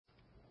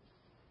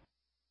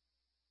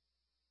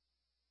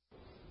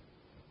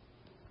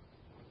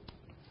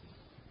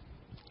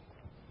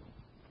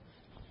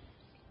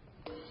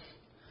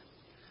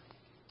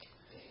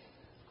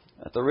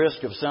At the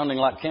risk of sounding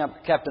like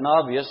Captain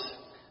Obvious,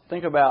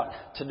 think about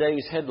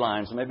today's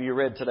headlines. Maybe you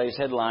read today's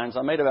headlines.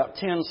 I made about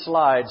 10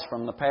 slides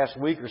from the past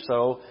week or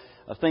so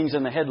of things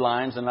in the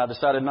headlines, and I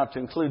decided not to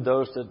include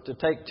those to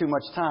take too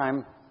much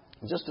time,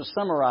 just to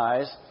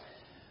summarize.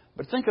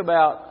 But think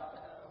about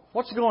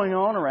what's going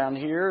on around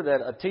here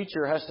that a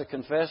teacher has to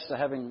confess to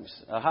having,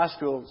 a high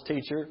school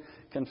teacher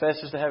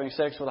confesses to having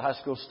sex with a high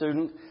school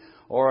student,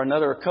 or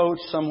another coach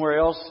somewhere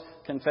else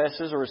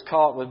confesses or is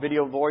caught with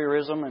video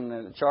voyeurism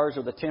and charged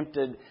with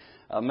attempted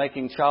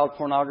making child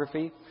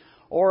pornography,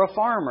 or a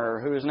farmer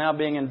who is now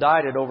being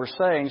indicted over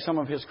saying some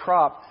of his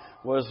crop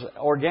was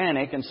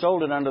organic and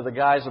sold it under the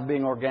guise of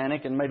being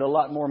organic and made a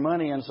lot more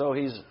money, and so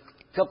he's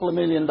a couple of $1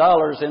 million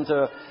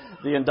into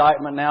the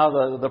indictment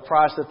now, the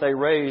price that they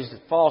raised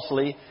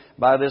falsely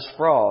by this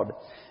fraud.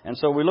 And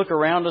so we look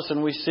around us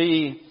and we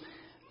see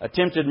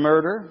attempted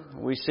murder,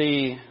 we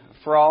see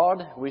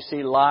fraud, we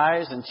see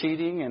lies and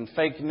cheating and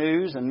fake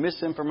news and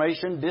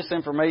misinformation,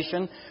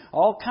 disinformation,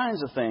 all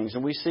kinds of things.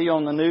 And we see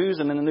on the news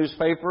and in the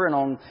newspaper and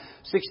on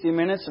 60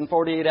 Minutes and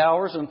 48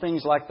 Hours and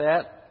things like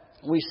that.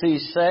 We see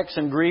sex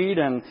and greed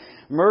and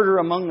murder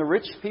among the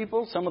rich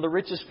people. Some of the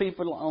richest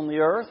people on the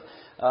earth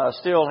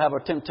still have a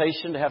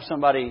temptation to have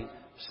somebody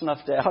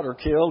snuffed out or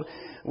killed.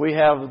 We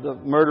have the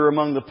murder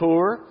among the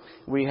poor.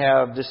 We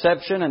have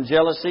deception and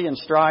jealousy and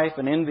strife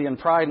and envy and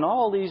pride and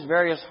all these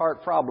various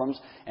heart problems.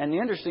 And the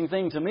interesting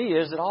thing to me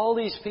is that all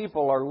these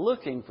people are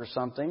looking for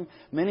something,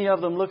 many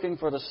of them looking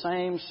for the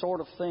same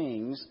sort of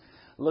things,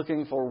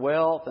 looking for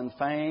wealth and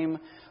fame,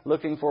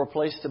 looking for a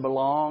place to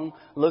belong,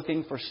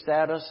 looking for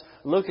status,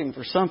 looking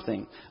for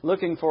something,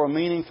 looking for a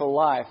meaningful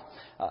life.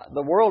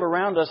 The world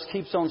around us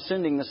keeps on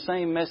sending the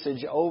same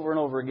message over and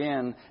over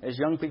again as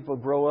young people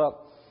grow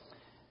up.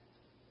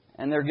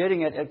 And they're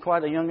getting it at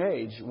quite a young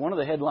age. One of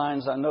the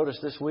headlines I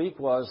noticed this week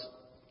was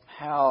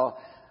how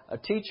a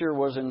teacher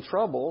was in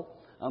trouble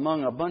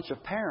among a bunch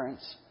of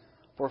parents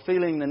for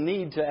feeling the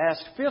need to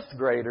ask fifth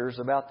graders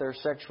about their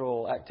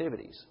sexual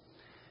activities.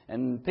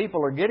 And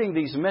people are getting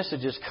these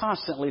messages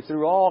constantly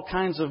through all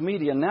kinds of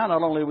media. Now,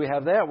 not only do we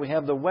have that, we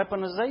have the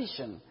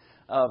weaponization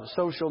of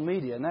social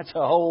media. And that's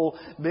a whole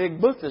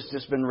big book that's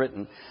just been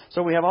written.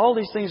 So we have all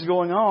these things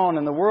going on,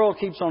 and the world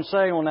keeps on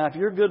saying, well, now, if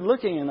you're good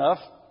looking enough,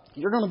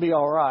 you're going to be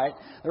all right.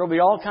 There will be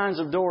all kinds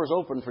of doors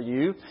open for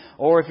you.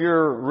 Or if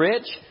you're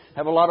rich,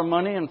 have a lot of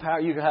money and power,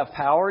 you have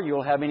power,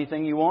 you'll have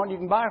anything you want. You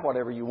can buy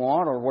whatever you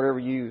want or whatever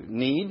you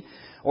need.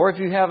 Or if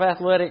you have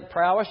athletic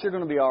prowess, you're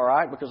going to be all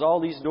right because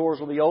all these doors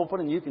will be open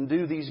and you can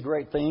do these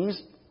great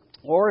things.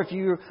 Or if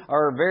you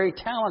are very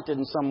talented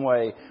in some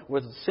way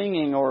with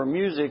singing or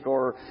music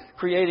or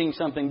creating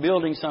something,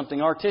 building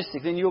something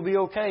artistic, then you'll be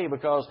okay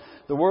because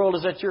the world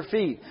is at your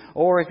feet.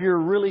 Or if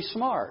you're really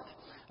smart,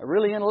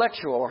 really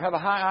intellectual, or have a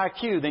high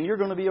IQ, then you're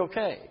going to be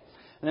okay.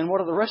 And then what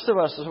are the rest of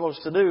us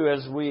supposed to do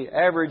as we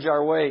average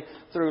our way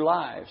through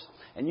lives?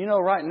 And you know,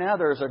 right now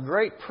there's a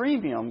great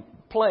premium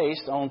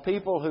placed on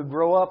people who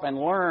grow up and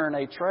learn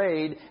a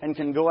trade and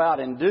can go out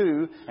and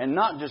do and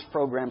not just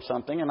program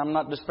something. And I'm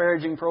not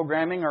disparaging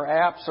programming or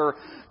apps or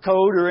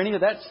code or any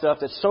of that stuff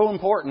that's so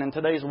important in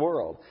today's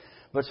world.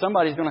 But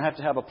somebody's going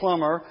to have a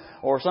plumber,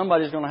 or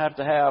somebody's going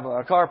to have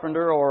a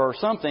carpenter or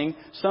something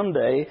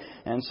someday.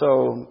 And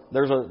so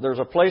there's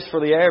a place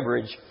for the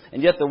average.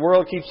 And yet the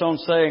world keeps on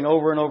saying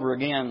over and over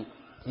again,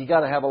 you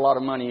got to have a lot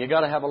of money, you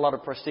got to have a lot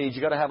of prestige,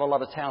 you got to have a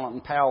lot of talent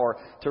and power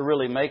to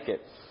really make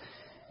it.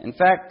 In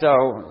fact,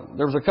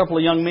 there was a couple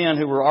of young men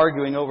who were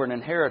arguing over an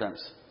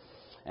inheritance.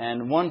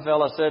 And one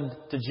fella said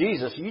to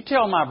Jesus, you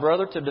tell my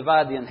brother to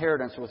divide the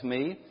inheritance with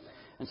me.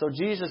 And so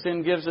Jesus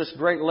then gives this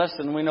great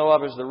lesson we know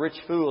of as the rich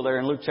fool there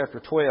in Luke chapter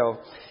 12.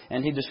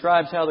 And he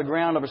describes how the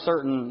ground of a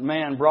certain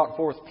man brought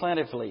forth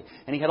plentifully.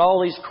 And he had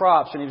all these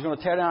crops, and he was going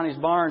to tear down his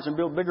barns and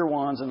build bigger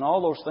ones and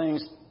all those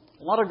things.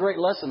 A lot of great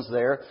lessons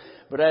there.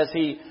 But as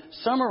he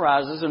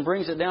summarizes and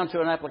brings it down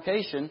to an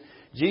application,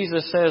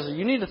 Jesus says,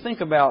 you need to think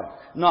about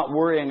not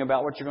worrying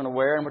about what you're going to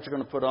wear and what you're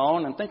going to put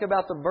on. And think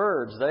about the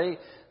birds.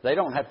 They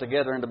don't have to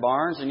gather into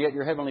barns, and yet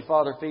your heavenly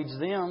Father feeds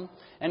them.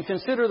 And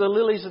consider the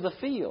lilies of the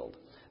field.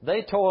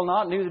 They toil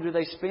not, neither do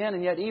they spin,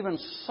 and yet even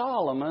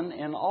Solomon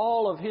in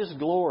all of his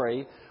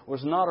glory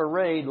was not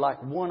arrayed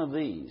like one of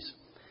these.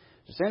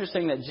 It's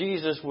interesting that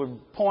Jesus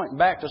would point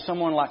back to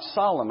someone like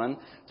Solomon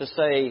to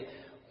say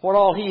what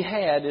all he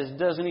had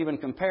doesn't even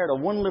compare to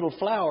one little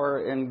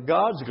flower in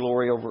God's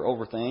glory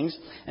over things.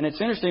 And it's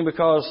interesting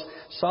because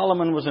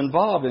Solomon was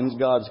involved in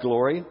God's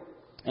glory,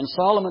 and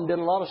Solomon did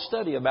a lot of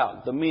study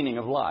about the meaning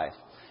of life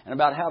and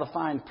about how to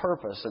find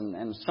purpose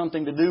and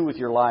something to do with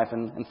your life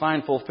and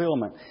find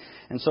fulfillment.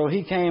 And so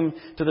he came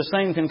to the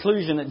same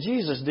conclusion that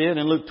Jesus did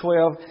in Luke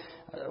 12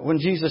 when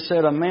Jesus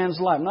said a man's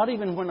life, not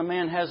even when a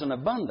man has an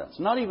abundance,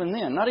 not even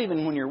then, not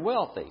even when you're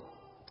wealthy,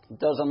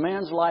 does a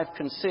man's life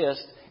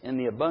consist in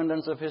the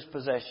abundance of his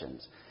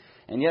possessions.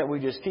 And yet we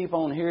just keep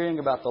on hearing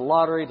about the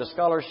lottery, the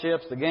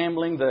scholarships, the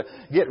gambling, the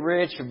get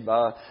rich,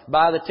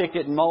 buy the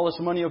ticket and all this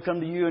money will come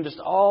to you and just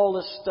all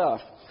this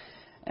stuff.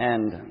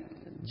 And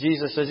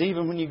Jesus says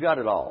even when you got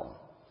it all,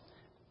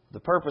 The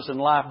purpose in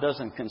life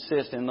doesn't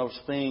consist in those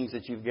things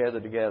that you've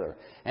gathered together.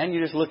 And you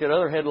just look at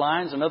other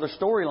headlines and other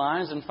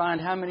storylines and find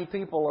how many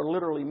people are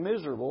literally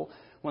miserable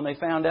when they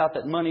found out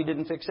that money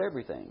didn't fix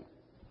everything.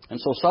 And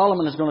so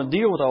Solomon is going to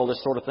deal with all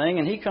this sort of thing,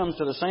 and he comes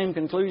to the same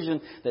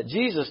conclusion that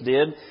Jesus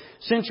did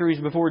centuries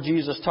before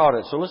Jesus taught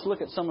it. So let's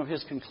look at some of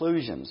his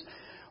conclusions.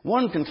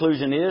 One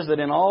conclusion is that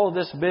in all of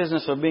this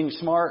business of being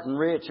smart and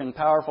rich and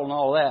powerful and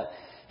all that,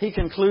 he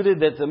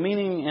concluded that the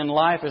meaning in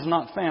life is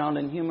not found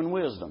in human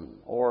wisdom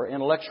or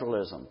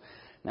intellectualism.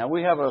 Now,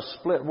 we have a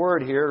split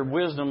word here.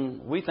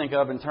 Wisdom we think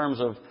of in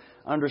terms of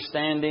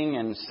understanding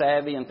and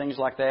savvy and things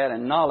like that,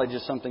 and knowledge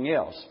is something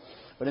else.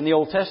 But in the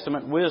Old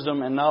Testament,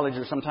 wisdom and knowledge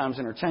are sometimes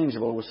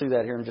interchangeable. We'll see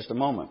that here in just a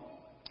moment.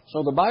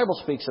 So the Bible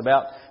speaks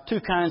about two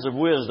kinds of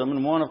wisdom,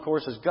 and one, of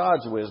course, is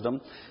God's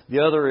wisdom. The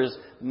other is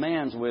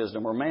man's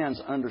wisdom or man's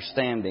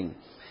understanding.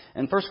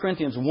 In 1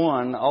 Corinthians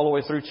 1, all the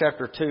way through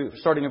chapter 2,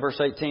 starting in verse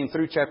 18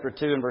 through chapter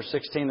 2 and verse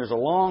 16, there's a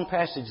long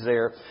passage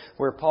there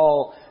where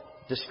Paul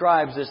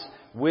describes this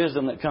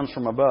wisdom that comes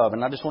from above.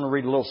 And I just want to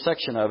read a little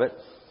section of it.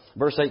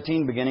 Verse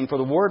 18 beginning, "For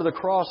the word of the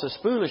cross is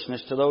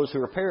foolishness to those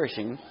who are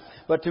perishing,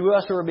 but to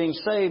us who are being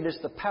saved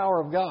it's the power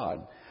of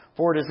God.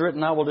 For it is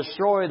written, I will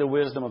destroy the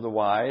wisdom of the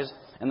wise,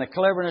 and the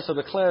cleverness of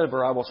the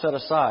clever I will set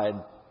aside.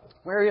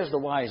 Where is the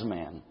wise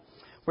man?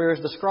 Where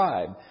is the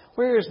scribe?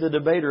 Where is the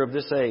debater of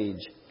this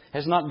age?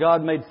 Has not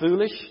God made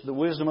foolish the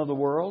wisdom of the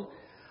world?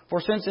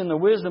 For since in the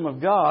wisdom of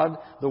God,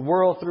 the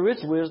world through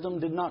its wisdom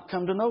did not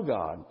come to know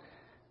God.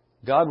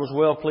 God was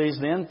well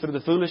pleased then, through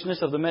the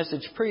foolishness of the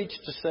message preached,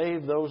 to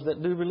save those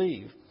that do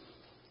believe.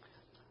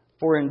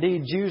 For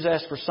indeed Jews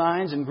ask for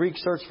signs and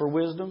Greeks search for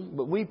wisdom,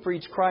 but we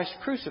preach Christ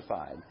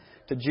crucified.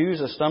 To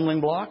Jews a stumbling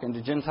block, and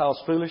to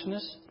Gentiles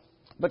foolishness.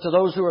 But to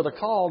those who are the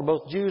called,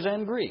 both Jews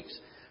and Greeks,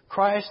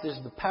 Christ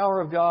is the power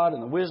of God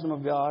and the wisdom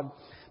of God,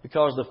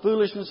 because the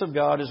foolishness of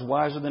God is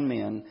wiser than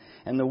men,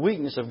 and the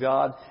weakness of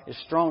God is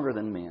stronger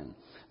than men."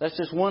 That's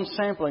just one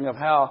sampling of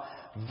how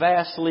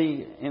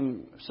vastly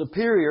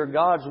superior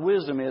God's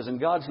wisdom is and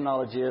God's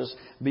knowledge is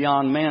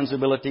beyond man's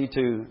ability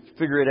to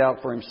figure it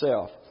out for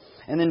himself.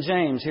 And then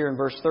James, here in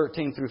verse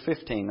 13 through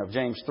 15 of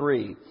James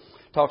 3,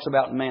 talks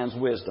about man's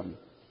wisdom.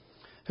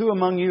 "Who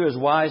among you is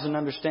wise and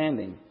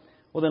understanding?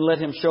 Well, then let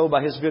him show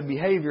by his good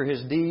behavior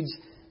his deeds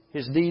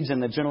in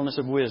the gentleness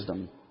of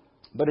wisdom.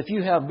 But if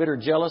you have bitter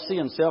jealousy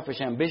and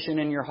selfish ambition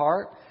in your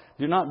heart,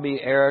 do not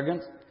be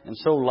arrogant and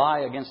so lie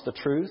against the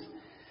truth.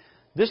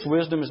 This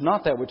wisdom is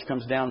not that which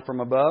comes down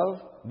from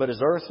above, but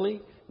is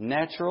earthly,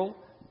 natural,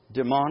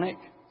 demonic.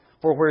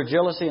 For where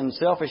jealousy and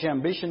selfish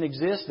ambition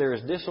exist, there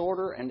is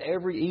disorder and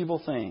every evil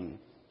thing."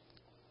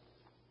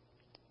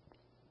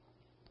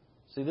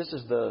 See, this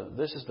is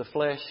the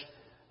flesh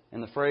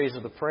and the phrase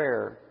of the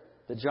prayer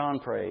that John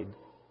prayed.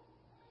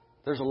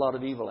 There's a lot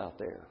of evil out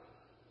there.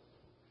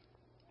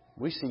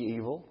 We see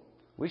evil.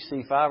 We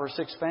see 5 or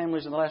 6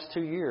 families in the last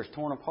 2 years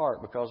torn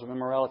apart because of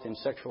immorality and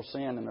sexual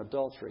sin and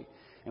adultery.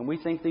 And we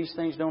think these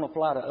things don't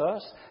apply to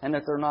us and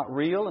that they're not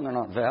real and they're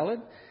not valid.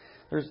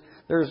 There's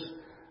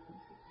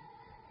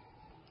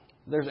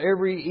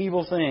every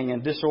evil thing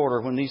and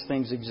disorder when these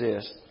things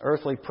exist.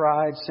 Earthly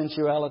pride,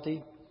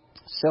 sensuality,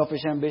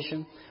 selfish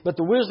ambition. But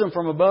the wisdom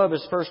from above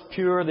is first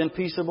pure, then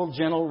peaceable,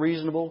 gentle,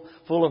 reasonable,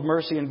 full of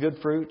mercy and good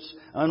fruits,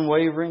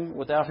 unwavering,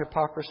 without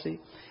hypocrisy.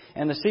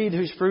 And the seed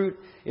whose fruit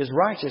is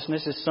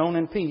righteousness is sown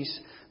in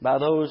peace by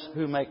those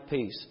who make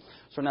peace.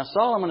 So now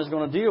Solomon is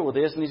going to deal with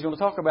this, and he's going to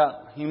talk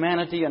about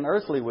humanity and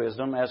earthly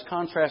wisdom as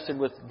contrasted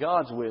with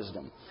God's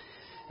wisdom.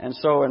 And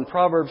so in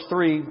Proverbs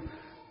 3,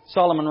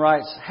 Solomon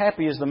writes,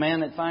 "Happy is the man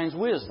that finds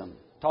wisdom,"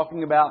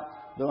 talking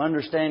about the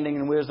understanding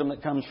and wisdom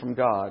that comes from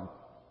God.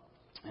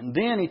 And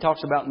then he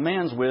talks about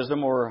man's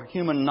wisdom or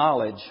human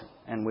knowledge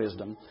and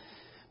wisdom.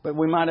 But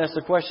we might ask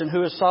the question,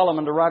 who is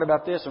Solomon to write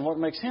about this and what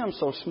makes him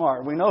so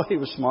smart? We know he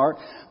was smart,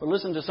 but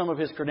listen to some of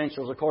his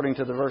credentials according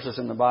to the verses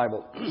in the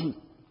Bible.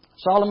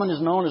 Solomon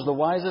is known as the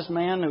wisest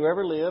man who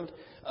ever lived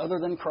other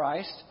than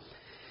Christ.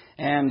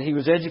 And he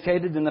was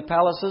educated in the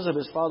palaces of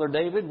his father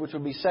David, which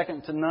would be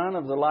second to none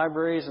of the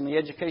libraries and the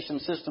education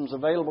systems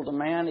available to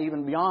man,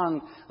 even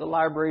beyond the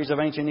libraries of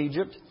ancient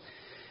Egypt.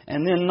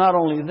 And then not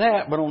only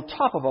that, but on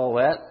top of all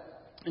that,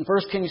 in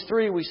 1 Kings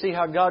 3, we see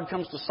how God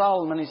comes to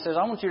Solomon. He says,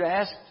 "I want you to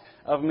ask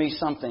of me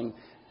something.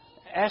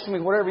 Ask me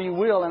whatever you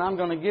will, and I'm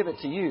going to give it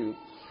to you."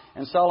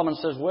 And Solomon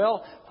says,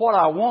 "Well, what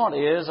I want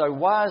is a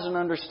wise and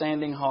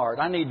understanding heart.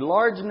 I need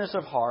largeness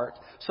of heart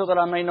so that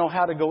I may know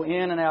how to go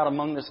in and out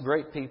among this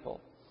great people."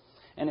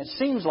 And it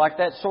seems like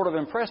that sort of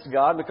impressed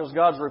God, because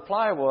God's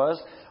reply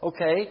was,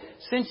 "Okay,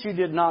 since you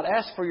did not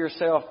ask for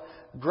yourself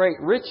great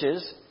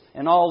riches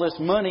and all this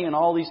money and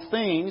all these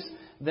things,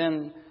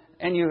 and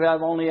you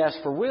have only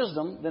asked for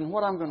wisdom, then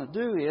what I'm going to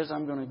do is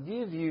I'm going to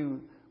give you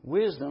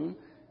wisdom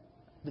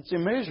that's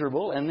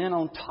immeasurable, and then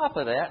on top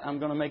of that, I'm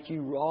going to make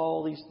you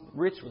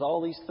rich with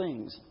all these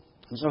things."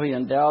 And so he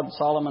endowed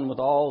Solomon with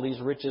all these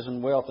riches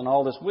and wealth and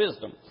all this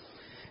wisdom.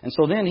 And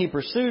so then he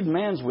pursued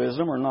man's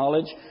wisdom or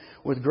knowledge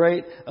with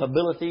great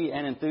ability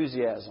and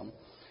enthusiasm.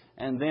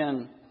 And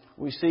then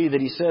we see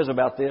that he says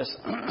about this,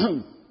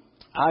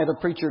 I, the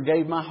preacher,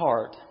 gave my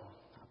heart,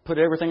 put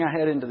everything I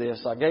had into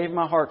this. I gave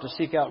my heart to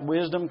seek out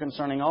wisdom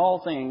concerning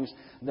all things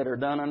that are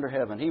done under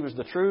heaven. He was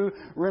the true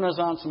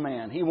Renaissance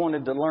man. He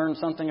wanted to learn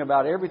something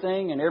about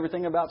everything and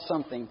everything about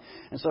something.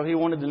 And so he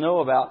wanted to know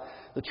about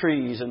the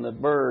trees and the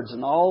birds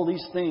and all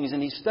these things,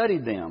 and he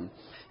studied them.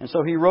 And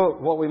so he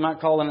wrote what we might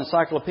call an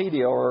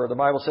encyclopedia, or the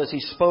Bible says he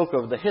spoke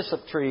of the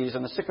hyssop trees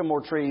and the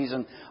sycamore trees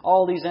and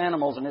all these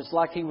animals. And it's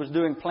like he was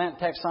doing plant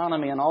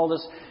taxonomy and all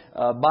this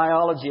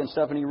biology and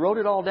stuff. And he wrote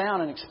it all down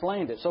and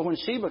explained it. So when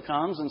Sheba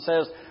comes and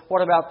says,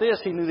 what about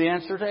this? He knew the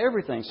answer to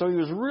everything. So he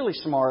was really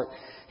smart.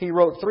 He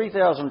wrote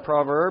 3,000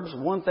 Proverbs,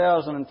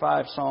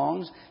 1,005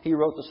 songs. He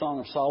wrote the Song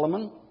of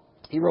Solomon.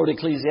 He wrote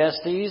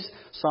Ecclesiastes,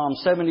 Psalm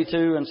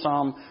 72, and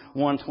Psalm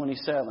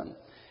 127.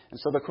 And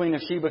so the Queen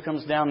of Sheba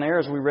comes down there,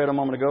 as we read a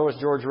moment ago, as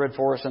George read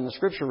for us in the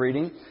Scripture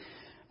reading.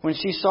 When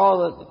she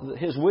saw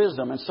his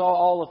wisdom and saw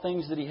all the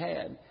things that he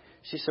had,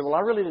 she said, well,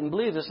 I really didn't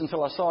believe this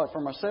until I saw it for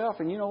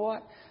myself. And you know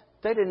what?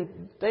 They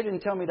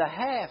didn't tell me the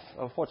half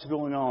of what's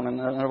going on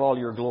and of all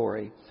your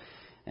glory.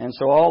 And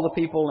so all the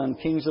people and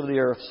kings of the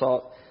earth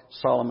sought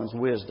Solomon's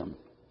wisdom.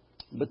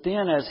 But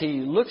then as he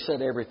looks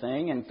at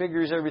everything and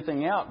figures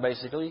everything out,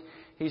 basically,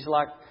 he's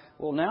like,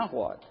 well, now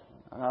what?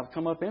 I've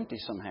come up empty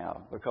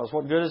somehow. Because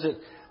what good does it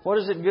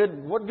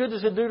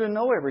do to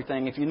know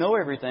everything? If you know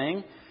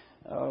everything,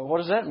 what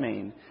does that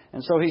mean?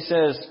 And so he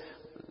says,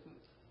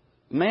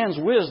 man's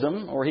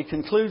wisdom, or he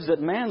concludes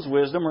that man's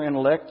wisdom or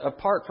intellect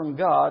apart from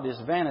God is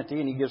vanity,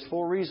 and he gives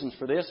 4 reasons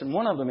for this. And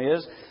one of them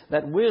is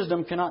that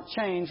wisdom cannot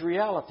change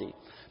reality.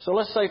 So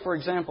let's say, for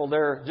example,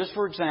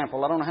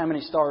 I don't know how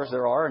many stars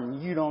there are,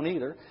 and you don't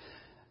either.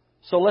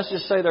 So let's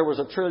just say there was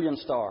 1 trillion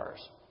stars.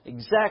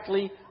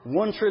 Exactly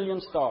 1 trillion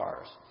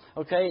stars.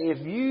 Okay,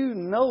 if you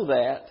know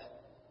that,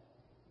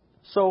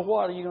 so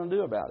what are you going to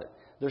do about it?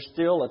 There's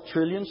still 1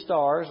 trillion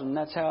stars, and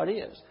that's how it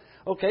is.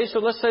 Okay, so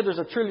let's say there's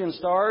 1 trillion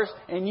stars,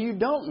 and you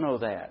don't know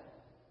that.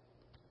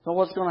 So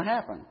what's going to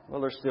happen?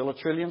 Well, there's still 1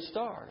 trillion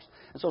stars.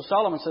 And so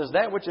Solomon says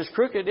that which is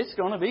crooked, it's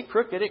going to be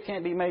crooked. It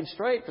can't be made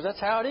straight, because that's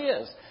how it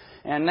is.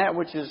 And that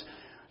which is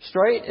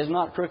straight is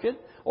not crooked,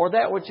 or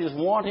that which is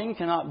wanting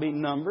cannot be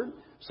numbered.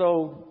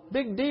 So,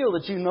 big deal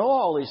that you know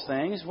all these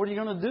things. What are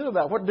you going to do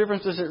about it? What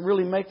difference does it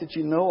really make that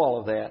you know all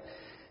of that?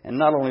 And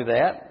not only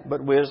that,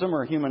 but wisdom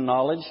or human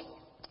knowledge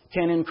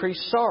can increase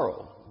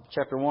sorrow.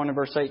 Chapter 1 and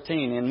verse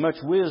 18, in much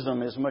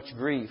wisdom is much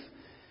grief.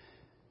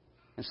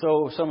 And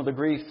so some of the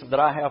grief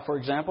that I have, for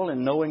example,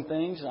 in knowing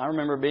things, I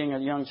remember being a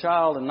young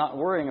child and not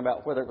worrying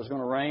about whether it was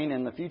going to rain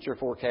in the future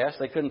forecast.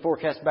 They couldn't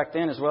forecast back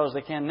then as well as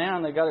they can now,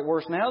 and they got it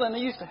worse now than they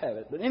used to have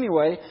it. But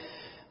anyway,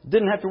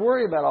 didn't have to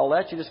worry about all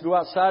that. You just go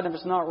outside, and if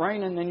it's not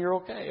raining, then you're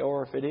okay.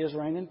 Or if it is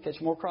raining,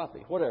 catch more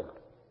crappie, whatever.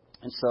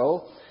 And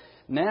so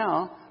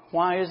now,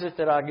 why is it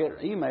that I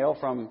get email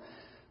from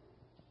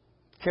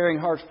Caring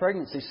Hearts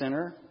Pregnancy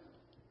Center?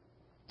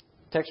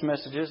 Text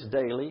messages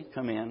daily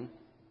come in,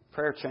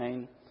 prayer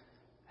chain.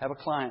 Have a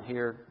client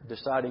here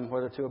deciding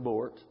whether to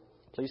abort.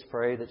 Please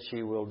pray that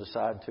she will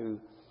decide to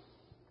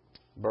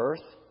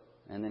birth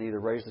and then either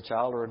raise the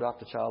child or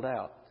adopt the child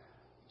out.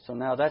 So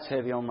now that's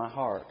heavy on my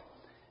heart.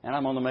 And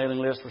I'm on the mailing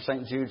list for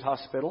St. Jude's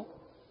Hospital.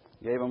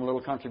 Gave them a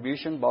little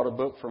contribution. Bought a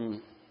book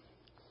from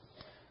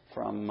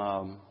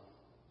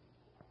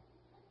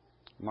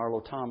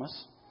Marlo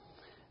Thomas.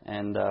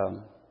 And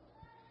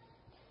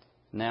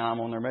now I'm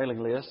on their mailing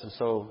list. And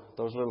so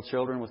those little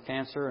children with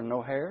cancer and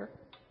no hair,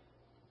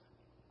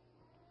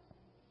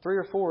 3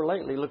 or 4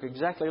 lately look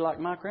exactly like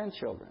my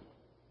grandchildren.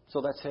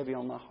 So that's heavy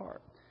on my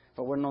heart. If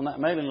I wasn't on that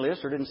mailing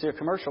list or didn't see a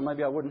commercial,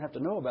 maybe I wouldn't have to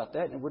know about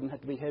that and it wouldn't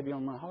have to be heavy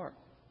on my heart.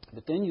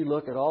 But then you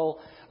look at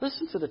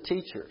listen to the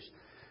teachers.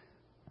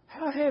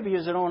 How heavy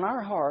is it on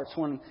our hearts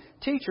when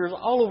teachers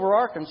all over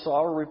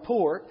Arkansas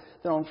report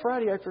that on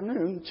Friday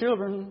afternoon,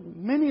 children,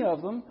 many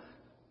of them,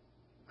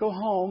 go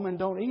home and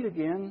don't eat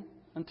again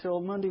until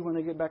Monday when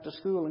they get back to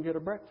school and get a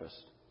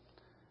breakfast.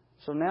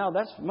 So now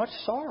that's much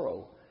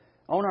sorrow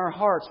on our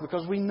hearts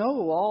because we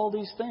know all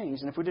these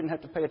things. And if we didn't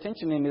have to pay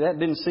attention to any of that,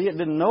 didn't see it,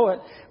 didn't know it,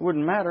 it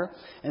wouldn't matter.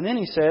 And then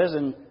he says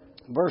in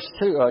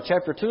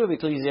chapter 2 of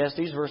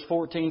Ecclesiastes, verse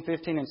 14,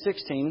 15, and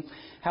 16,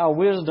 how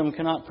wisdom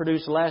cannot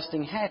produce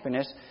lasting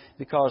happiness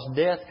because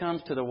death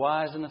comes to the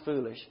wise and the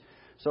foolish.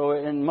 So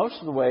in most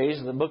of the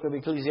ways, the book of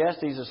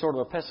Ecclesiastes is sort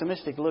of a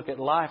pessimistic look at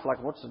life, like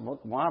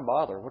why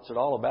bother? What's it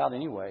all about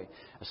anyway?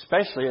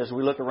 Especially as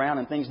we look around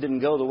and things didn't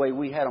go the way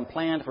we had them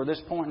planned for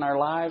this point in our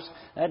lives.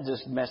 That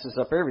just messes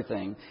up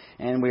everything.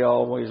 And we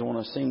always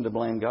want to seem to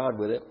blame God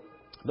with it.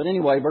 But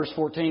anyway, verse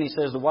 14, he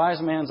says, the wise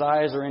man's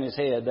eyes are in his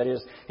head. That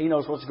is, he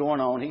knows what's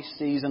going on. He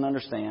sees and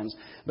understands.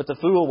 But the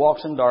fool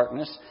walks in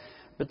darkness.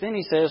 But then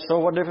he says, so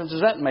what difference does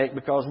that make?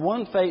 Because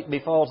one fate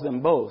befalls them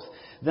both.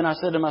 Then I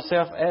said to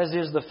myself, as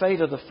is the fate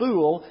of the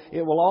fool,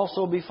 it will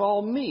also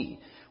befall me.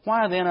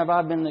 Why then have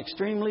I been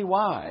extremely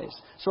wise?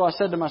 So I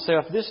said to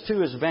myself, this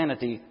too is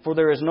vanity, for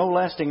there is no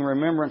lasting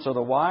remembrance of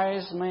the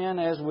wise man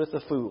as with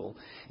the fool,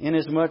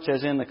 inasmuch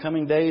as in the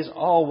coming days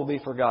all will be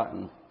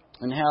forgotten.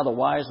 and how the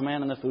wise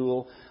man and the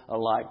fool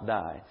alike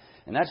die.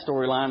 And that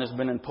storyline has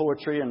been in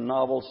poetry and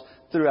novels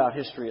throughout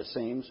history, it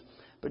seems.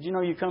 But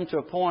you come to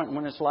a point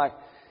when it's like,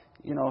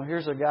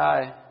 here's a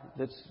guy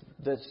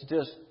that's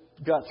just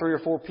got 3 or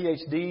 4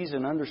 PhDs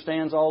and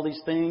understands all these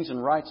things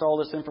and writes all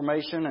this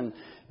information and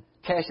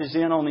cashes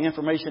in on the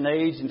information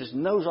age and just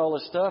knows all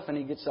this stuff, and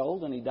he gets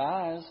old and he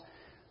dies.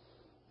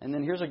 And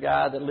then here's a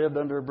guy that lived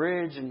under a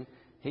bridge and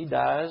he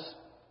dies,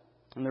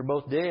 and they're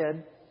both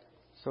dead.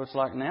 So it's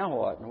like, now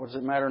what? What does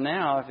it matter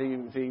now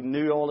if he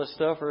knew all this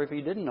stuff or if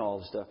he didn't know all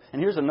this stuff?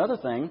 And here's another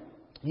thing.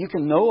 You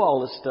can know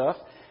all this stuff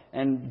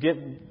and get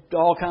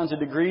all kinds of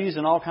degrees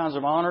and all kinds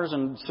of honors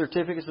and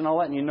certificates and all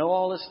that, and you know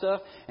all this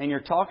stuff, and you're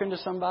talking to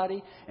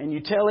somebody, and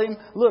you tell him,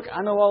 look,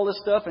 I know all this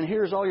stuff, and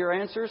here's all your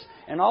answers,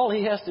 and all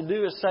he has to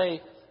do is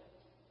say,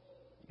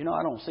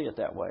 I don't see it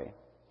that way.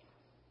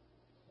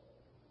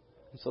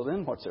 And so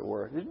then what's it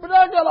worth? But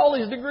I've got all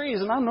these degrees,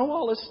 and I know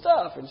all this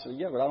stuff. And so,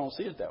 yeah, but I don't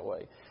see it that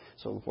way.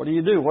 So what do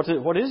you do?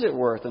 What is it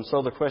worth? And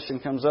so the question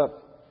comes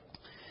up,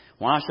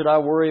 why should I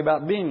worry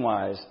about being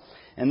wise?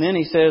 And then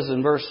he says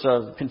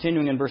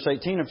continuing in verse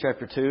 18 of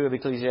chapter 2 of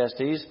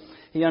Ecclesiastes,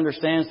 he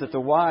understands that the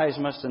wise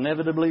must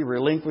inevitably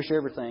relinquish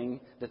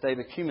everything that they've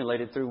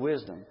accumulated through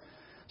wisdom.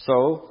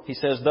 So he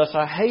says, thus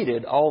I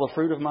hated all the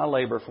fruit of my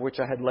labor for which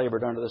I had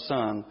labored under the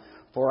sun,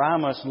 for I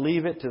must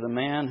leave it to the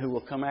man who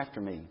will come after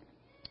me.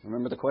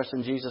 Remember the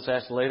question Jesus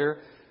asked later,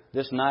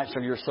 this night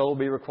shall your soul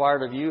be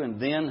required of you, and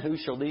then who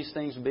shall these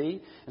things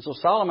be? And so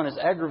Solomon is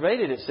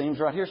aggravated, it seems,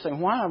 right here, saying,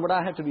 why would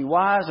I have to be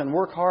wise and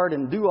work hard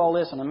and do all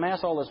this and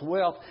amass all this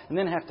wealth and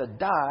then have to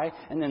die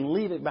and then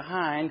leave it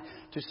behind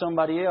to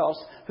somebody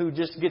else who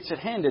just gets it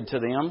handed to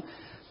them?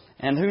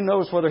 And who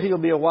knows whether he'll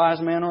be a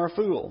wise man or a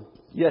fool?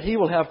 Yet he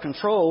will have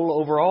control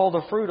over all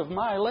the fruit of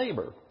my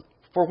labor,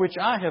 for which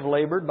I have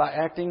labored by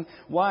acting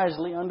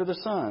wisely under the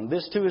sun.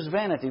 This too is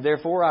vanity.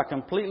 Therefore I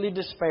completely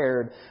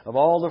despaired of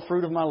all the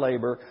fruit of my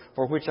labor,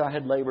 for which I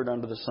had labored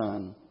under the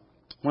sun.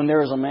 When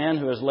there is a man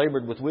who has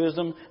labored with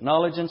wisdom,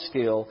 knowledge, and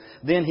skill,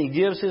 then he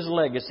gives his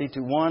legacy to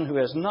one who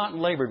has not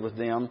labored with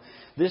them.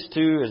 This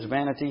too is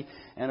vanity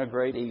and a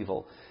great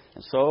evil.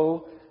 And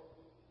so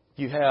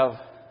you have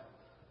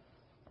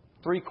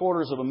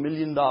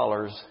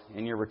 $750,000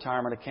 in your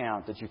retirement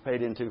account that you've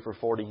paid into for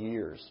 40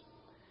 years.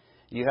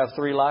 You have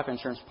 3 life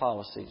insurance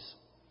policies.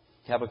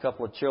 You have a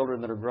couple of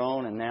children that are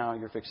grown, and now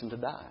you're fixing to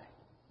die.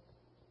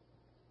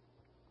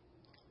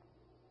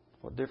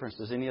 What difference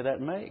does any of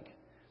that make?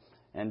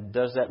 And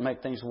does that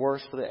make things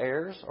worse for the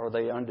heirs? Are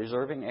they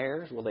undeserving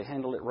heirs? Will they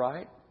handle it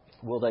right?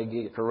 Will they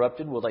get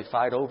corrupted? Will they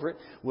fight over it?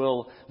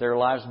 Will their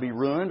lives be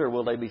ruined, or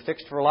will they be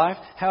fixed for life?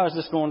 How is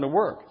this going to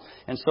work?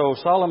 And so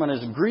Solomon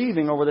is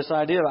grieving over this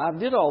idea of, I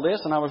did all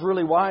this and I was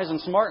really wise and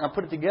smart and I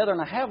put it together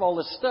and I have all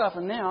this stuff,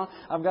 and now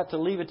I've got to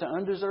leave it to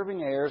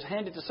undeserving heirs,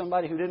 hand it to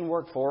somebody who didn't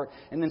work for it,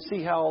 and then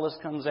see how all this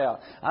comes out.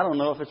 I don't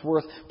know if it's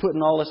worth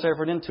putting all this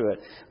effort into it.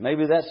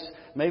 Maybe that's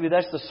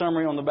the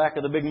summary on the back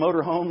of the big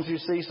motorhomes you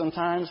see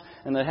sometimes,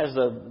 and that has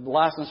the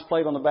license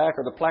plate on the back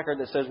or the placard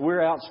that says,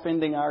 we're out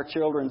spending our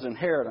children's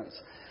inheritance.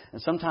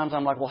 And sometimes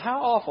I'm like, well,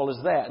 how awful is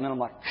that? And then I'm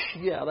like,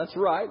 yeah, that's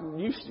right.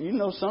 You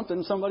know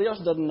something somebody else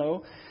doesn't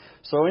know.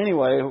 So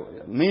anyway,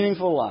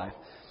 meaningful life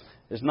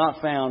is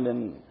not found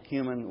in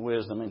human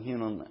wisdom and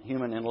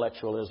human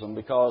intellectualism,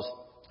 because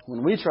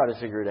when we try to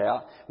figure it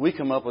out, we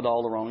come up with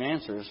all the wrong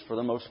answers for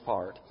the most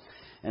part.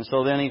 And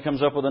so then he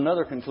comes up with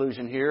another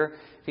conclusion here.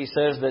 He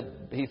says that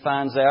he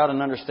finds out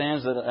and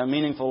understands that a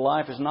meaningful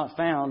life is not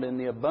found in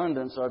the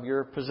abundance of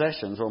your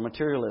possessions or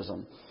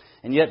materialism.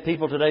 And yet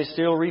people today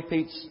still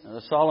repeat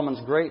Solomon's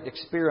great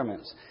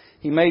experiments.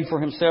 He made for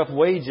himself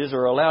wages,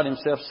 or allowed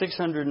himself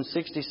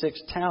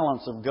 666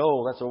 talents of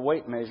gold. That's a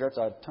weight measure. That's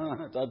a ton.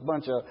 That's a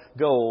bunch of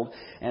gold.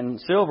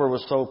 And silver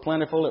was so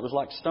plentiful it was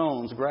like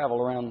stones,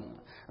 gravel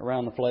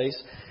around the place.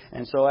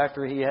 And so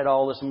after he had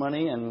all this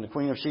money and the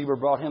Queen of Sheba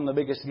brought him the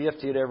biggest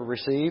gift he had ever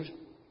received,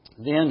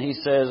 then he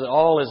says,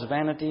 all is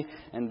vanity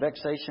and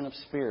vexation of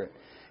spirit.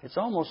 It's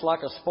almost like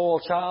a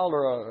spoiled child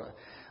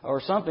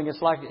or something.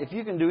 It's like, if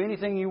you can do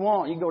anything you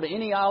want, you can go to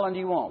any island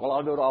you want. Well,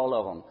 I'll go to all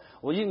of them.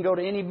 Well, you can go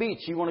to any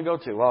beach you want to go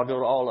to. Well, I'll go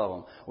to all of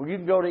them. Well, you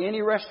can go to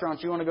any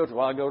restaurant you want to go to.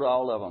 Well, I'll go to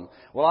all of them.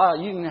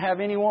 Well, you can have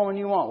any woman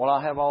you want. Well,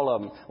 I'll have all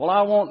of them. Well,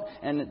 I want,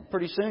 and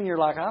pretty soon you're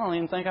like, I don't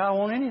even think I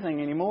want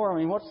anything anymore. I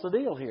mean, what's the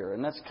deal here?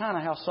 And that's kind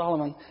of how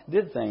Solomon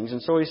did things.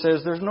 And so he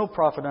says, there's no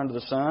profit under the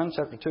sun,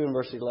 chapter 2 and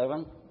verse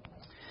 11.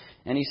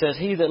 And he says,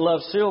 he that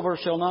loves silver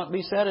shall not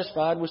be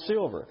satisfied with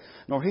silver,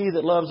 nor he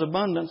that loves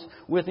abundance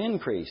with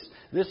increase.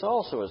 This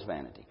also is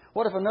vanity.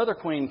 What if another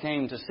queen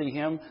came to see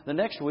him the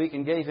next week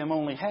and gave him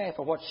only half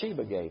of what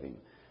Sheba gave him?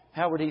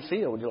 How would he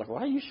feel? Would you like,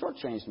 well, you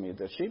shortchanged me.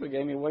 Sheba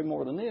gave me way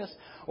more than this.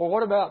 Or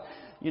what about,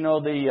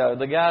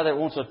 the guy that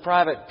wants a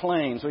private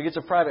plane? So he gets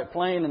a private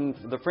plane, and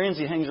the friends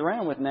he hangs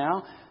around with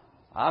now,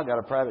 I've got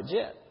a private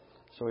jet.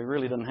 So he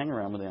really doesn't hang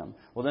around with them.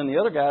 Well, then the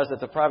other guys that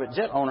the private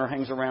jet owner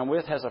hangs around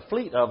with has a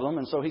fleet of them,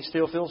 and so he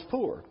still feels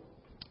poor.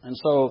 And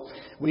so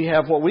we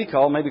have what we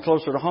call, maybe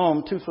closer to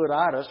home,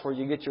 2-foot-itis, where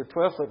you get your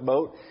 12-foot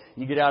boat,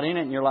 you get out in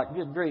it, and you're like,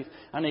 good grief,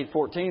 I need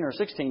 14 or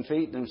 16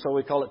 feet, and so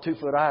we call it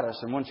 2-foot-itis.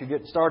 And once you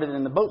get started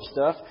in the boat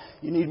stuff,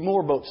 you need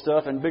more boat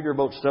stuff and bigger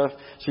boat stuff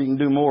so you can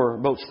do more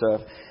boat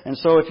stuff. And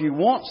so if you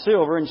want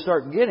silver and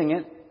start getting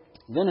it,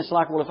 then it's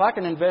like, well, if I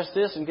can invest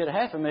this and get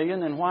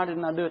 $500,000, then why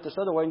didn't I do it this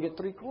other way and get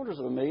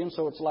 $750,000?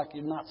 So it's like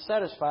you're not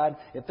satisfied.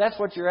 If that's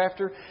what you're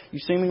after, you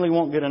seemingly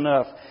won't get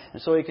enough.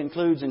 And so he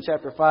concludes in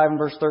chapter 5 and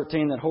verse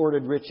 13 that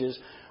hoarded riches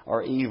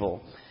are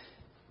evil.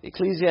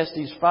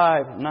 Ecclesiastes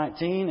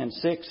 5:19 and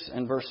 6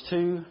 and verse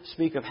 2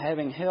 speak of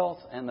having health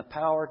and the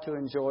power to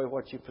enjoy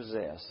what you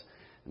possess.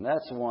 And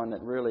that's the one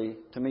that really,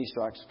 to me,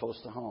 strikes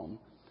close to home.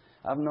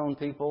 I've known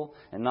people,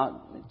 and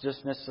not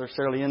just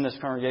necessarily in this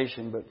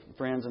congregation, but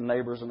friends and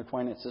neighbors and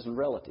acquaintances and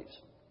relatives,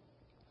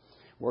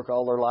 work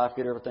all their life,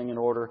 get everything in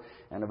order,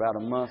 and about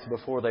a month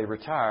before they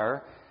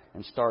retire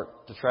and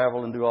start to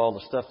travel and do all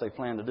the stuff they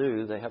plan to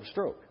do, they have a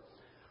stroke.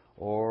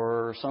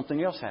 Or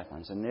something else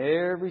happens, and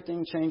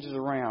everything changes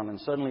around, and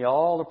suddenly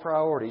all the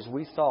priorities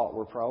we thought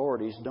were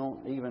priorities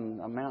don't even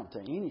amount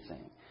to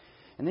anything.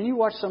 And then you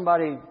watch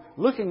somebody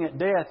looking at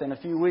death in a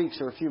few weeks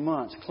or a few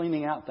months,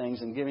 cleaning out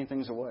things and giving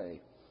things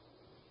away.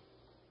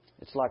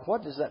 It's like,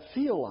 what does that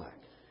feel like?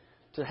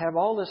 To have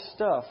all this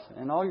stuff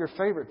and all your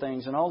favorite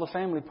things and all the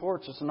family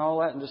portraits and all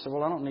that, and just say,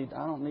 well, I don't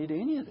need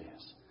any of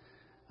this.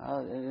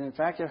 In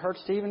fact, it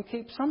hurts to even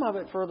keep some of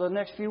it for the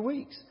next few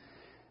weeks.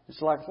 It's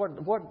like,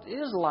 what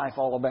is life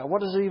all about?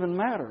 What does it even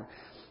matter?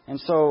 And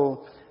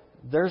so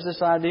there's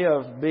this idea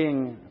of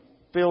being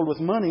filled with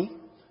money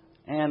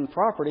and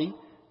property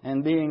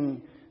and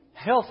being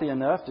healthy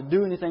enough to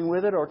do anything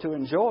with it or to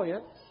enjoy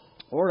it.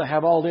 Or to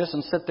have all this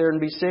and sit there and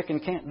be sick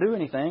and can't do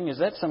anything. Is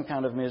that some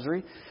kind of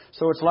misery?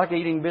 So it's like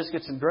eating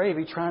biscuits and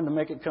gravy, trying to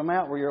make it come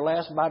out where your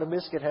last bite of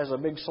biscuit has a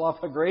big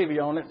slop of gravy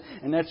on it,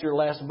 and that's your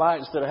last bite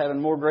instead of having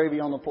more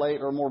gravy on the plate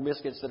or more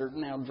biscuits that are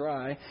now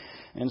dry.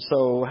 And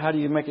so how do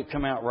you make it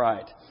come out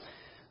right?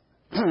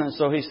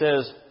 So he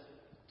says,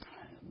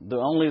 the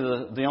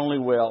only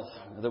wealth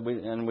that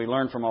we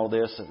learn from all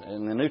this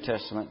in the New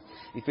Testament,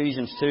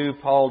 Ephesians 2,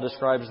 Paul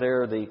describes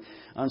there the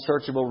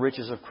unsearchable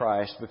riches of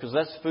Christ, because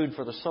that's food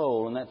for the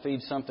soul, and that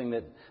feeds something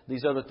that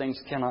these other things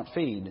cannot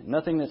feed.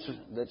 Nothing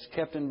that's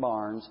kept in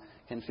barns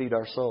can feed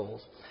our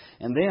souls.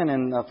 And then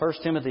in 1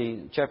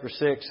 Timothy chapter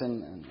 6,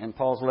 and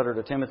Paul's letter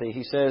to Timothy,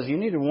 he says, you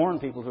need to warn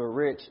people who are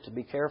rich to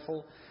be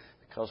careful,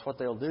 because what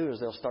they'll do is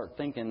they'll start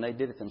thinking they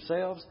did it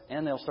themselves,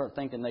 and they'll start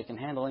thinking they can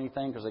handle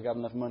anything because they got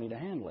enough money to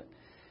handle it.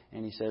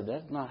 And he said,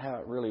 that's not how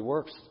it really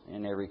works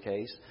in every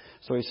case.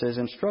 So he says,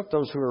 instruct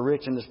those who are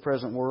rich in this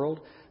present world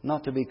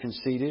not to be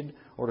conceited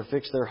or to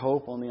fix their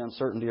hope on the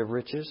uncertainty of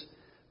riches,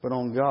 but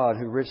on God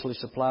who richly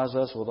supplies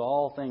us with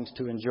all things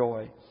to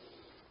enjoy.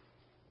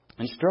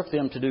 Instruct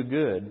them to do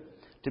good,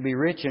 to be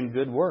rich in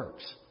good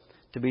works,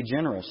 to be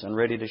generous and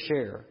ready to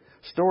share,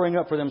 storing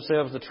up for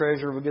themselves the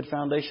treasure of a good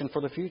foundation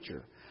for the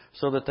future,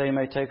 so that they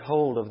may take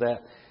hold of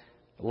that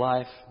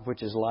life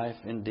which is life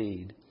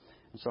indeed.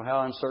 And so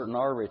how uncertain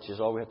are riches?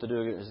 All we have to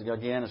do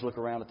is look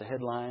around at the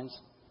headlines.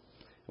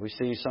 We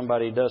see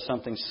somebody does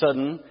something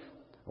sudden,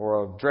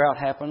 or a drought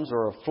happens,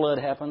 or a flood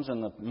happens,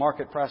 and the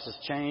market prices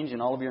change,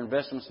 and all of your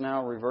investments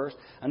now are reversed.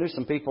 I knew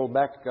some people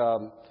back, I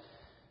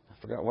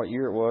forgot what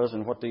year it was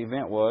and what the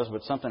event was,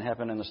 but something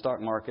happened in the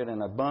stock market,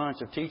 and a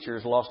bunch of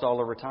teachers lost all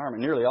their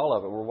retirement. Nearly all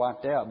of it were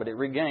wiped out, but it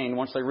regained.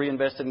 Once they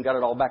reinvested and got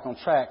it all back on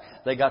track,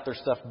 they got their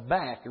stuff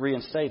back,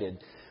 reinstated.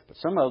 But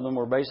some of them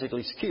were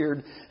basically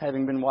scared,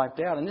 having been wiped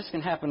out. And this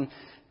can happen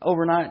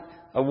overnight.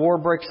 A war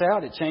breaks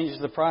out. It changes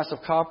the price of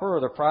copper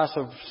or the price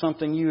of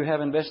something you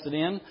have invested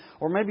in.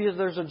 Or maybe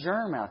there's a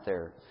germ out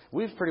there.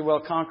 We've pretty well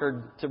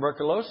conquered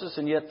tuberculosis,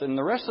 and yet in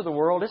the rest of the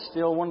world, it's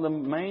still one of the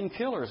main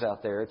killers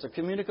out there. It's a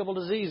communicable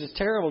disease. It's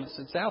terrible.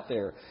 It's out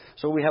there.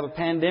 So we have a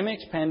pandemic.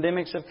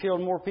 Pandemics have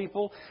killed more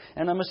people.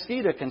 And a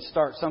mosquito can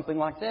start something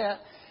like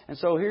that. And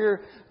so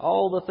here,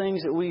 all the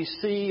things that we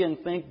see and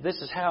think this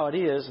is how it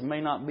is may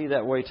not be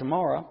that way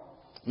tomorrow.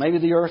 Maybe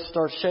the earth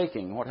starts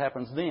shaking. What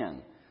happens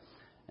then?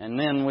 And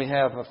then we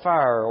have a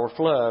fire or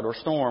flood or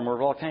storm or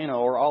volcano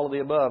or all of the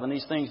above. And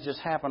these things just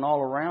happen all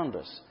around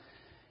us.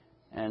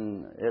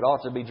 And it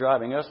ought to be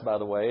driving us, by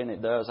the way, and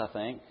it does, I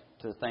think,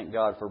 to thank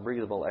God for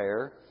breathable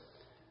air,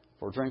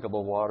 for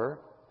drinkable water,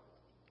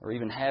 or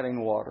even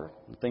having water,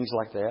 and things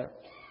like that.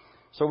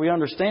 So we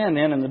understand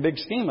then, in the big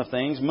scheme of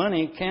things,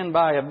 money can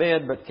buy a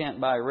bed but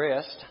can't buy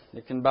rest.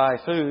 It can buy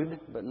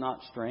food but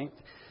not strength.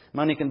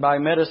 Money can buy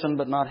medicine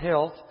but not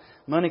health.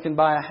 Money can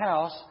buy a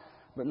house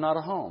but not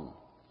a home.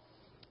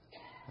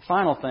 The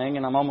final thing,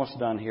 and I'm almost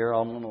done here,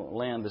 I'm going to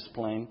land this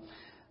plane.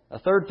 A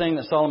third thing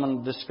that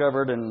Solomon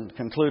discovered and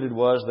concluded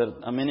was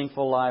that a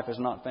meaningful life is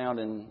not found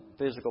in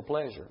physical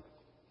pleasure.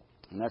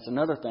 And that's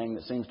another thing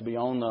that seems to be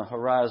on the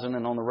horizon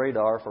and on the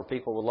radar for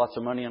people with lots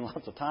of money and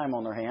lots of time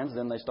on their hands.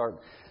 Then they start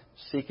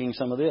seeking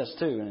some of this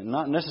too. And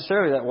not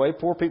necessarily that way.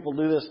 Poor people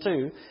do this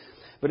too.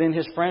 But in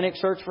his frantic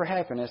search for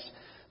happiness,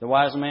 the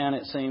wise man,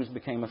 it seems,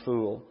 became a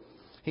fool.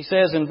 He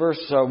says in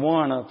verse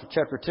 1 of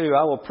chapter 2,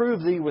 I will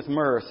prove thee with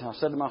mirth. I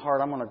said to my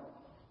heart, I'm going to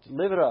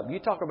live it up. You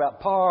talk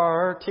about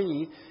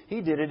party.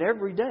 He did it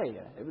every day.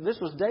 This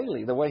was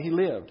daily, the way he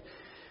lived.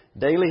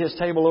 Daily his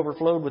table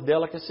overflowed with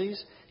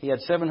delicacies. He had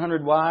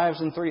 700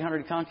 wives and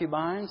 300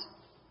 concubines.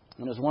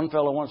 And as one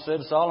fellow once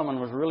said,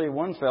 Solomon was really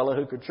one fellow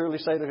who could truly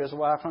say to his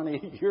wife,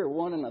 honey, you're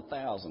 1 in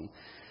 1,000.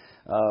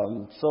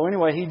 So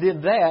anyway, he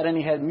did that, and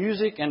he had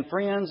music and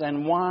friends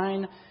and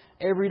wine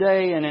every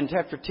day. And in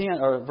chapter 10,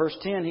 or verse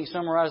 10, he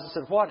summarized and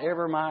said,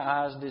 whatever my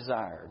eyes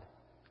desired.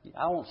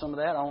 I want some of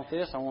that. I want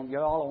this. I want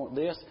y'all. I want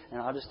this.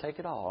 And I'll just take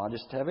it all. I'll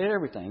just have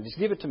everything. Just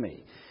give it to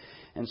me.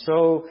 And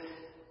so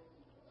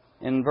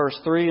in verse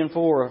 3 and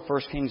 4 of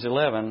 1 Kings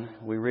 11,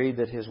 we read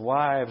that his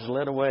wives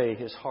led away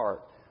his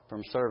heart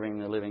from serving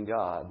the living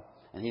God.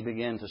 And he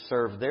began to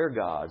serve their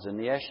gods and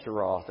the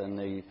Ashtaroth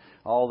and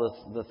all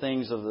the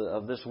things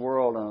of this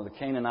world and the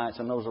Canaanites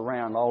and those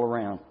around, all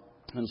around.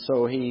 And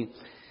so he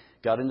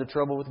got into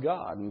trouble with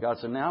God. And God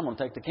said, now I'm going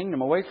to take the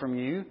kingdom away from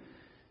you,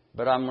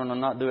 but I'm going to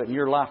not do it in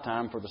your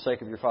lifetime for the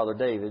sake of your father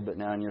David, but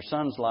now in your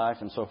son's life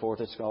and so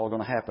forth, it's all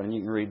going to happen. And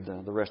you can read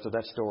the rest of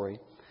that story.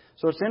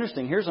 So it's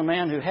interesting. Here's a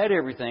man who had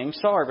everything,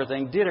 saw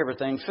everything, did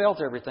everything,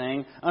 felt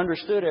everything,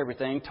 understood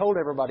everything, told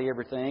everybody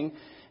everything,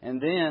 and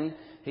then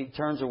he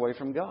turns away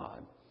from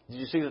God. Did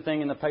you see the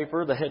thing in the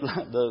paper,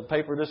 the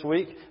paper this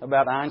week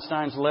about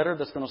Einstein's letter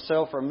that's going to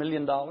sell for $1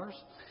 million?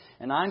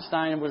 And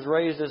Einstein was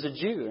raised as a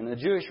Jew in the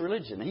Jewish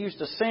religion. He used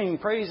to sing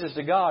praises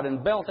to God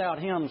and belt out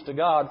hymns to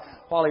God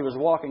while he was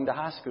walking to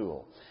high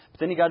school. But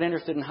then he got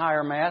interested in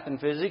higher math and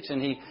physics,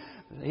 and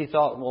he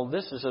thought, well,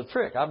 this is a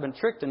trick. I've been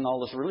tricked in all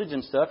this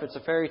religion stuff. It's a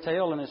fairy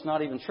tale and it's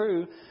not even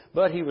true.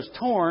 But he was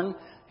torn.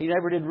 He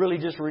never did really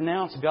just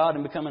renounce God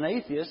and become an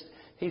atheist.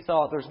 He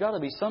thought there's got to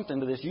be something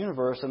to this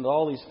universe and to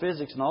all these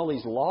physics and all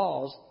these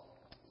laws,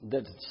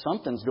 that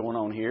something's going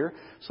on here.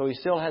 So he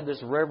still had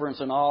this reverence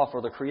and awe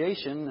for the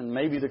creation and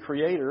maybe the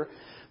Creator.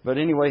 But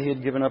anyway, he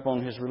had given up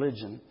on his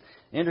religion.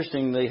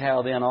 Interestingly,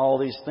 how then all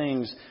these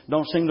things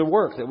don't seem to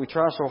work that we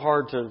try so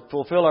hard to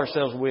fulfill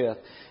ourselves with.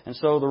 And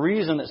so the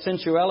reason that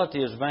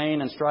sensuality is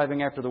vain and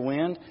striving after the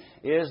wind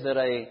is that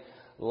a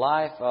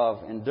life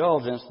of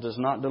indulgence does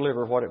not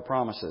deliver what it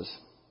promises.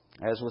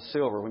 As with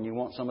silver, when you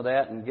want some of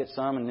that and get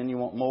some and then you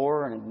want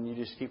more and you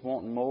just keep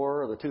wanting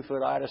more, or the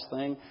two-foot-itis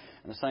thing.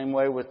 And the same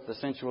way with the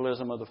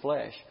sensualism of the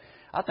flesh.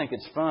 I think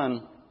it's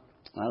fun.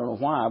 I don't know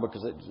why,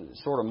 because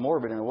it's sort of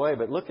morbid in a way.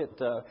 But look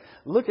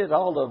at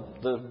all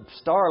the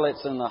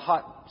starlets and the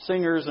hot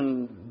singers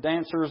and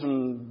dancers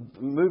and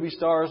movie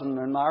stars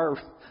and our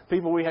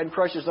people we had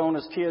crushes on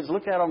as kids.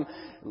 Look at them.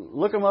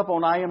 Look them up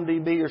on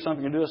IMDb or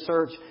something and do a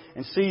search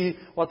and see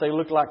what they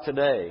look like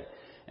today.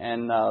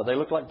 And they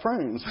look like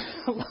prunes,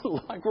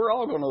 like we're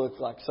all going to look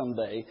like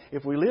someday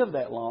if we live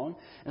that long.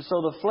 And so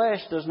the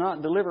flesh does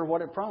not deliver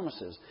what it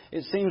promises.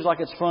 It seems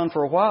like it's fun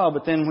for a while,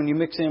 but then when you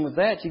mix in with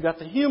that, you got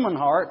the human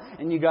heart,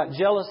 and you got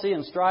jealousy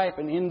and strife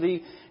and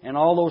envy and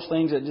all those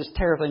things that just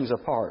tear things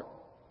apart.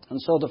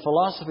 And so the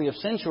philosophy of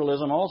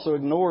sensualism also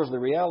ignores the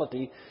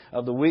reality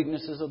of the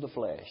weaknesses of the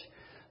flesh.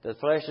 The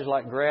flesh is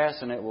like grass,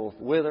 and it will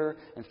wither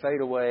and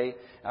fade away.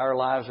 Our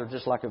lives are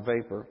just like a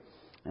vapor.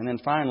 And then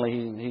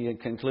finally, we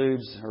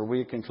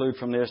conclude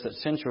from this that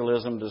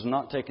sensualism does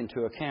not take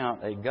into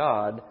account a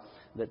God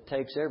that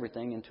takes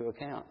everything into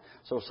account.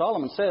 So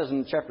Solomon says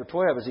in chapter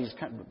 12, as he's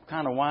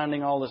kind of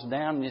winding all this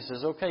down, and he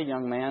says, okay,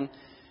 young man,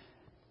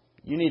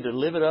 you need to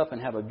live it up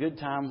and have a good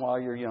time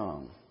while you're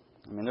young.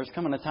 I mean, there's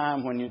coming a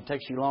time when it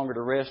takes you longer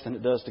to rest than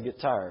it does to get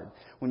tired.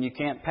 When you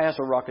can't pass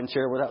a rocking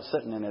chair without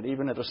sitting in it,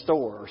 even at a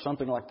store or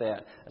something like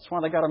that. That's why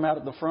they got them out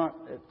at the front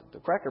at the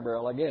Cracker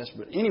Barrel, I guess.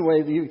 But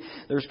anyway,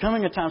 there's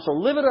coming a time. So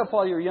live it up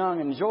while you're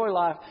young, enjoy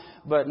life.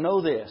 But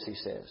know this, he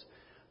says,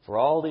 for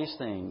all these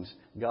things,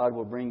 God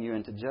will bring you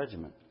into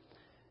judgment.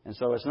 And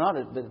so it's not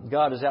that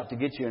God is out to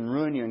get you and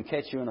ruin you and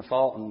catch you in a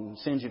fault and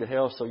send you to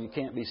hell so you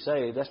can't be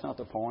saved. That's not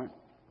the point.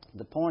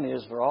 The point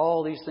is, for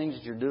all these things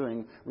that you're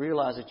doing,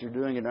 realize that you're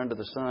doing it under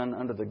the sun,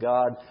 under the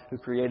God who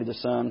created the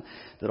sun,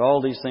 that all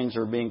these things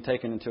are being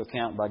taken into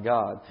account by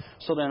God.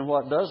 So then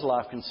what does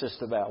life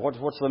consist about?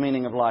 What's the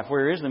meaning of life?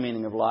 Where is the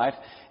meaning of life?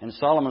 And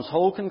Solomon's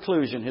whole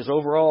conclusion, his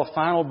overall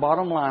final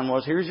bottom line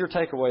was, here's your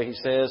takeaway, he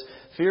says,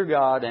 fear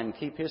God and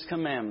keep His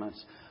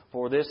commandments,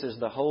 for this is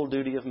the whole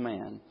duty of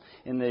man.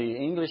 In the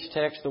English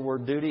text, the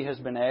word duty has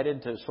been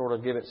added to sort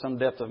of give it some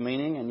depth of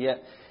meaning, and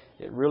yet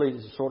it really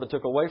sort of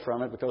took away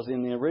from it, because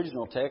in the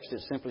original text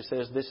it simply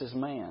says, this is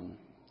man,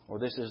 or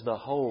this is the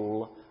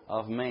whole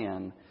of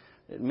man.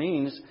 It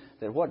means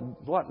that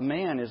what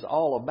man is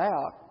all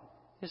about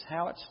is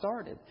how it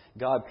started.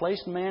 God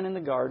placed man in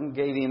the garden,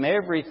 gave him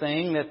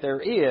everything that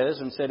there is,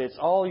 and said, it's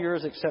all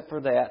yours except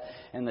for that.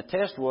 And the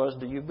test was,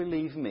 do you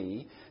believe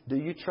me? Do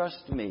you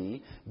trust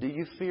me? Do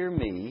you fear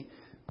me?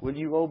 Will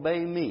you obey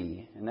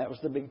me? And that was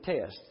the big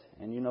test.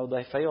 And you know,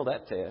 they failed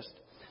that test.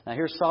 Now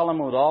here's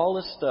Solomon with all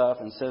this stuff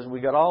and says,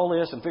 we got all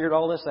this and figured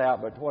all this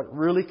out, but what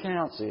really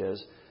counts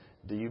is,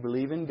 do you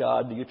believe in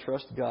God? Do you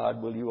trust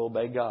God? Will you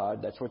obey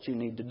God? That's what you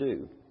need to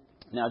do.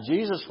 Now,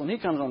 Jesus, when He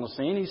comes on the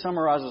scene, He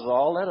summarizes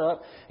all that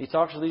up. He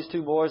talks to these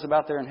two boys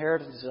about their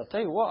inheritance. He says, I'll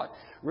tell you what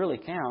really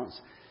counts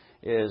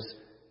is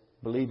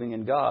believing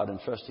in God and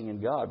trusting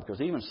in God.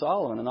 Because even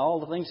Solomon and all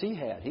the things he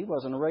had, he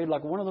wasn't arrayed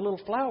like one of the little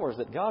flowers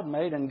that God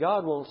made. And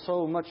God will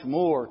so much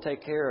more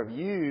take care of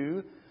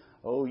you,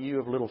 O you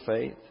of little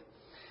faith.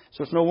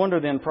 So it's no wonder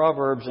then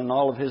Proverbs and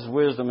all of his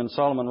wisdom, and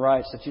Solomon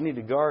writes that you need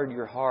to guard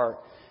your heart.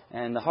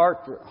 And the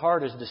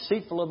heart is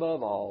deceitful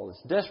above all.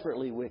 It's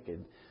desperately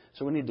wicked.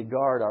 So we need to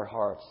guard our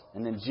hearts.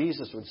 And then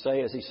Jesus would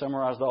say, as he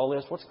summarized all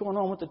this, what's going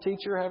on with the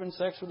teacher having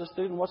sex with the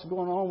student? What's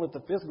going on with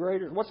the fifth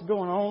grader? What's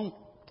going on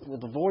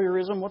with the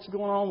voyeurism? What's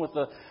going on with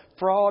the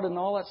fraud and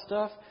all that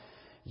stuff?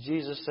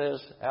 Jesus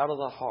says, out of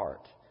the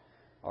heart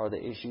are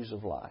the issues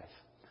of life.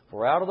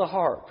 For out of the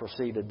heart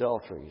proceed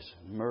adulteries,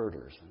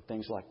 murders, and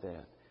things like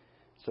that.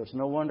 So it's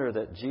no wonder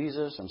that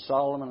Jesus and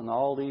Solomon and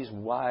all these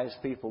wise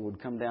people would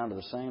come down to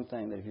the same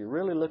thing. That if you're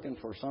really looking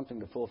for something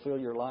to fulfill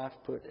your life,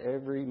 put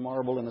every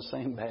marble in the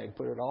same bag.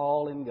 Put it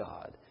all in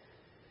God.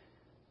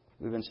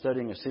 We've been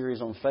studying a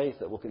series on faith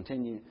that will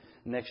continue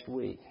next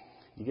week.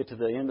 You get to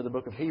the end of the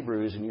book of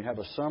Hebrews and you have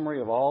a summary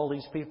of all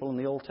these people in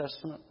the Old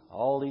Testament.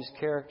 All these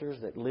characters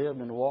that lived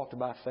and walked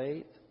by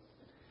faith.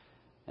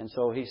 And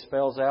so he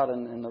spells out,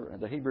 and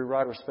the Hebrew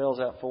writer spells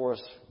out for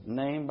us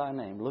name by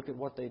name. Look at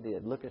what they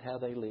did. Look at how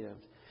they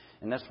lived.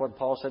 And that's what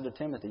Paul said to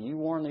Timothy. You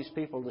warn these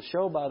people to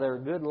show by their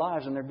good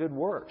lives and their good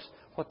works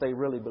what they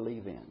really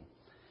believe in.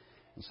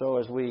 And so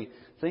as we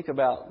think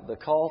about the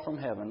call from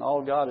heaven,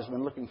 all God has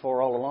been looking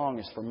for all along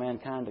is for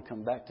mankind to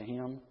come back to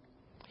Him.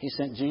 He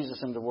sent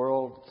Jesus into the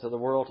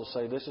world to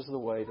say, this is the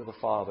way to the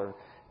Father.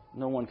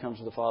 No one comes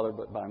to the Father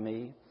but by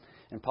me.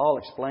 And Paul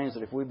explains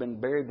that if we've been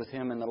buried with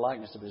Him in the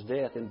likeness of His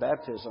death in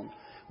baptism,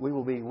 we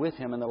will be with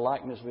Him in the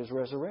likeness of His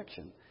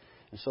resurrection.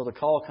 And so the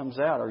call comes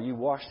out. Are you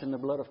washed in the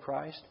blood of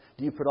Christ?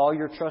 Do you put all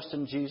your trust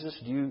in Jesus?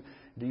 Do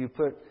you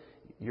put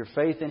your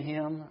faith in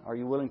Him? Are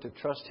you willing to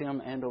trust Him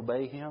and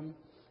obey Him?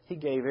 He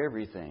gave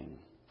everything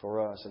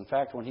for us. In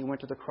fact, when He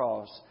went to the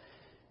cross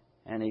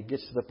and He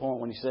gets to the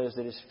point when He says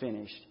that it's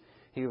finished,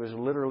 He was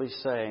literally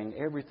saying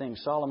everything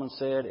Solomon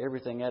said,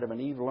 everything Adam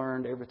and Eve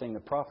learned, everything the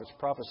prophets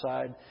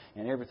prophesied,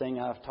 and everything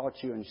I've taught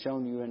you and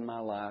shown you in my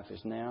life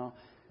is now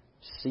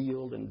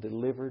sealed and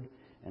delivered,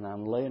 and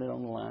I'm laying it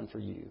on the line for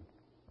you.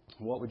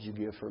 What would you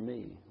give for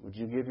me? Would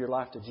you give your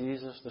life to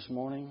Jesus this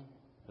morning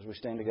as we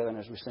stand together and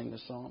as we sing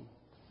this song?